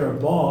 After a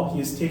ball,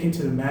 he is taken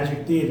to the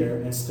Magic Theater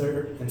and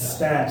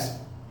stabs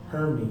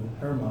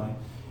Hermine,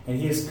 and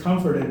he is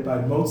comforted by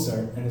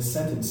Mozart and is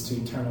sentenced to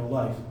eternal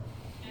life.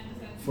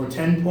 For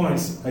 10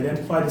 points,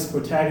 identify this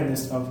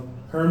protagonist of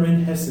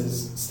Hermann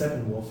Hesse's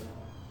Steppenwolf.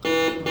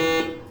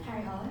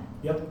 Harry Holler.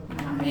 Yep.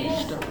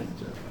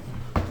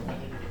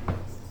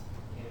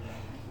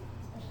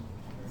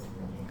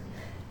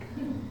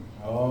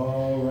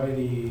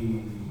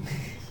 Alrighty.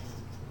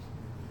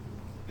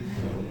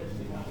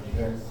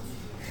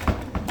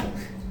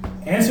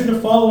 Answer the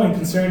following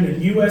concerning the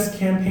U.S.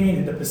 campaign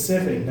in the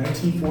Pacific,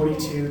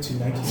 1942 to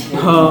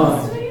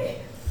 1945.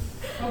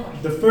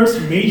 The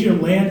first major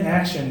land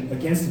action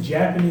against the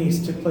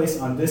Japanese took place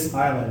on this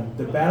island.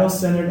 The battle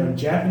centered on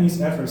Japanese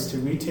efforts to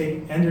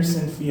retake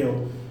Anderson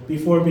Field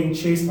before being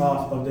chased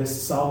off of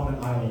this Solomon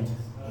Island.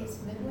 Is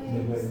Midway?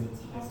 Midway.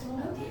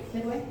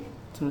 Midway?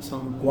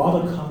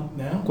 Guadalcanal?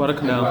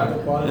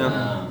 Guadalcanal.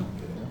 Yeah.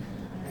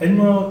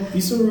 Admiral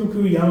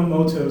Isoroku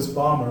Yamamoto's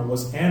bomber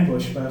was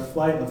ambushed by a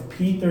flight of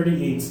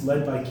P-38s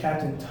led by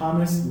Captain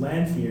Thomas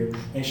Lanphier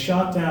and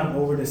shot down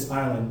over this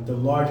island, the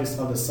largest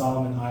of the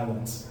Solomon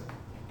Islands.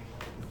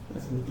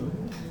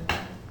 Someone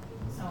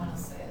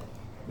else say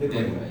it.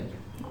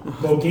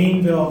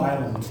 Bougainville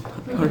Island.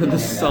 Part of the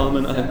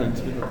Solomon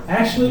Islands.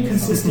 Actually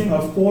consisting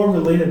of 4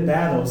 related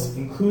battles,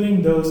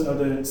 including those of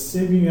the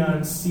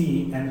Sibuyan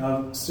Sea and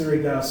of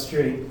Surigao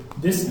Strait,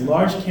 this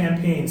large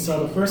campaign saw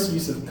the first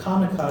use of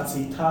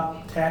kamikaze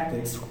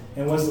tactics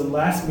and was the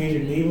last major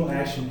naval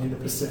action in the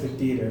Pacific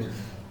theater.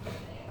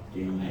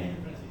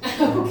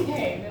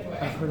 Okay, Midway.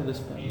 I've heard of this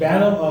battle.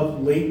 Battle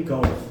of Lake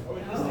Gulf.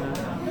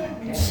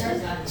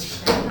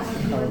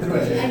 I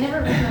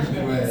never read much about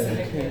the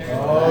Pacific Theater. It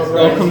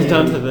all comes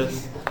down to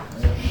this.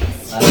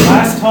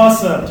 Last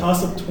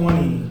toss-up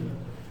 20.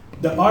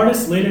 The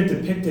artist later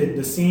depicted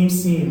the same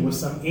scene with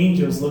some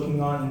angels looking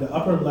on in the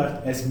upper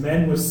left as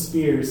men with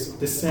spears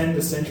descend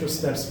the central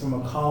steps from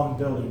a column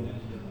building.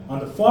 On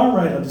the far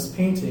right of this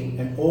painting,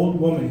 an old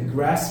woman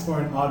grasps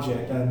for an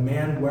object that a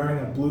man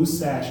wearing a blue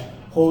sash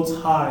holds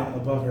high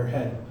above her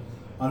head.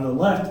 On the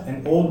left,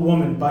 an old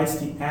woman bites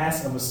the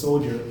ass of a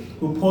soldier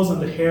who pulls on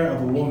the hair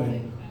of a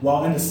woman,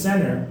 while in the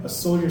center, a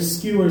soldier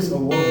skewers a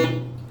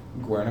woman.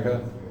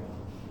 Guernica?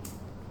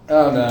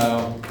 Oh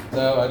no.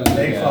 No, I didn't.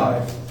 Take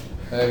 5.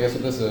 I guess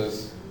what this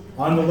is.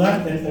 On the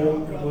left,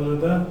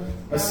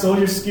 a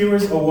soldier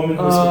skewers a woman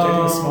who is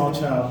protecting a small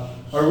child.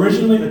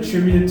 Originally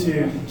attributed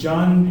to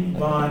John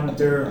van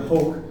der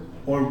Hoek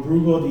or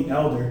Bruegel the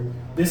Elder,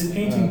 this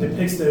painting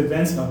depicts the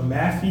events of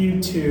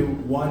Matthew 2,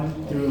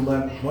 1 through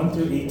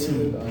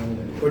 18.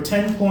 For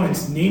 10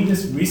 points, name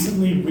this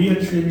recently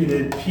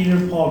reattributed Peter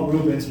Paul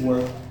Rubens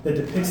work that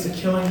depicts the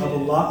killing of a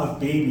lot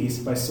of babies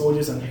by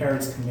soldiers on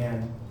Herod's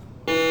command.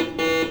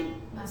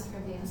 Massacre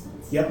of the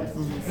Innocents? Yep.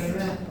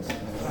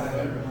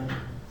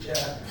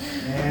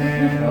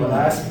 And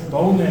last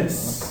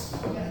bonus.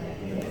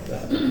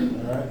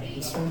 Alright,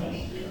 this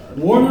one.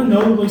 Warner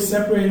notably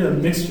separated a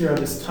mixture of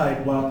this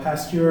type, while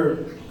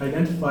Pasteur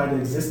identified the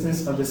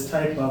existence of this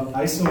type of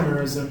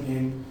isomerism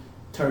in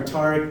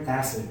tartaric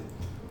acid.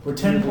 For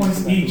 10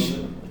 points each,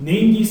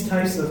 name these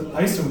types of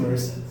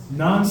isomers,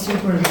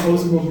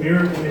 non-superimposable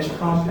mirror image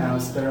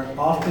compounds that are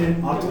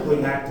often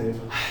optically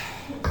active.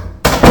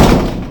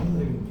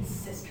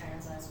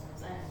 Cis-trans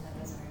isomers. I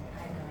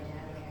have no idea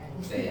how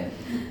to Say it.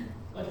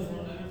 What is it?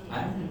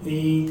 I don't know.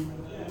 The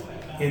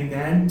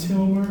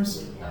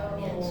enantiomers.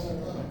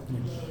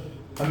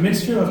 A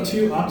mixture of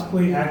 2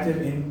 optically active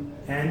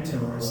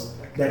enantiomers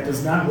that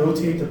does not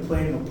rotate the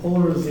plane of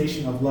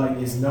polarization of light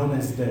is known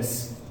as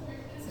this.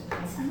 Is it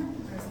isomer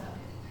or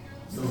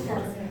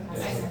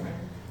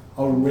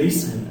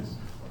Erase me.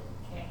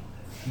 Okay.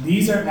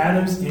 These are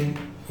atoms in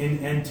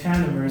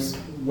enantiomers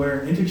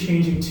where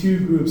interchanging two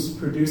groups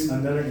produce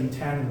another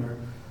enantiomer.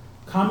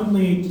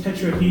 Commonly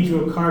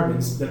tetrahedral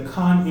carbons, the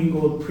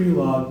Kahn-Ingold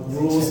prelogue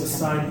rules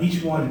assign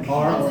each one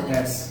R or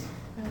S.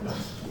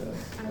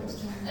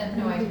 I have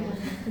no idea.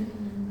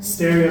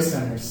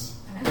 Stereocenters.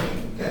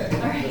 Okay.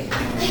 Alright.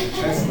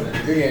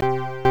 Excellent. Good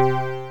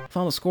game.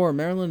 Final score: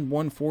 Maryland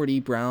 140,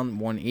 Brown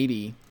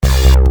 180.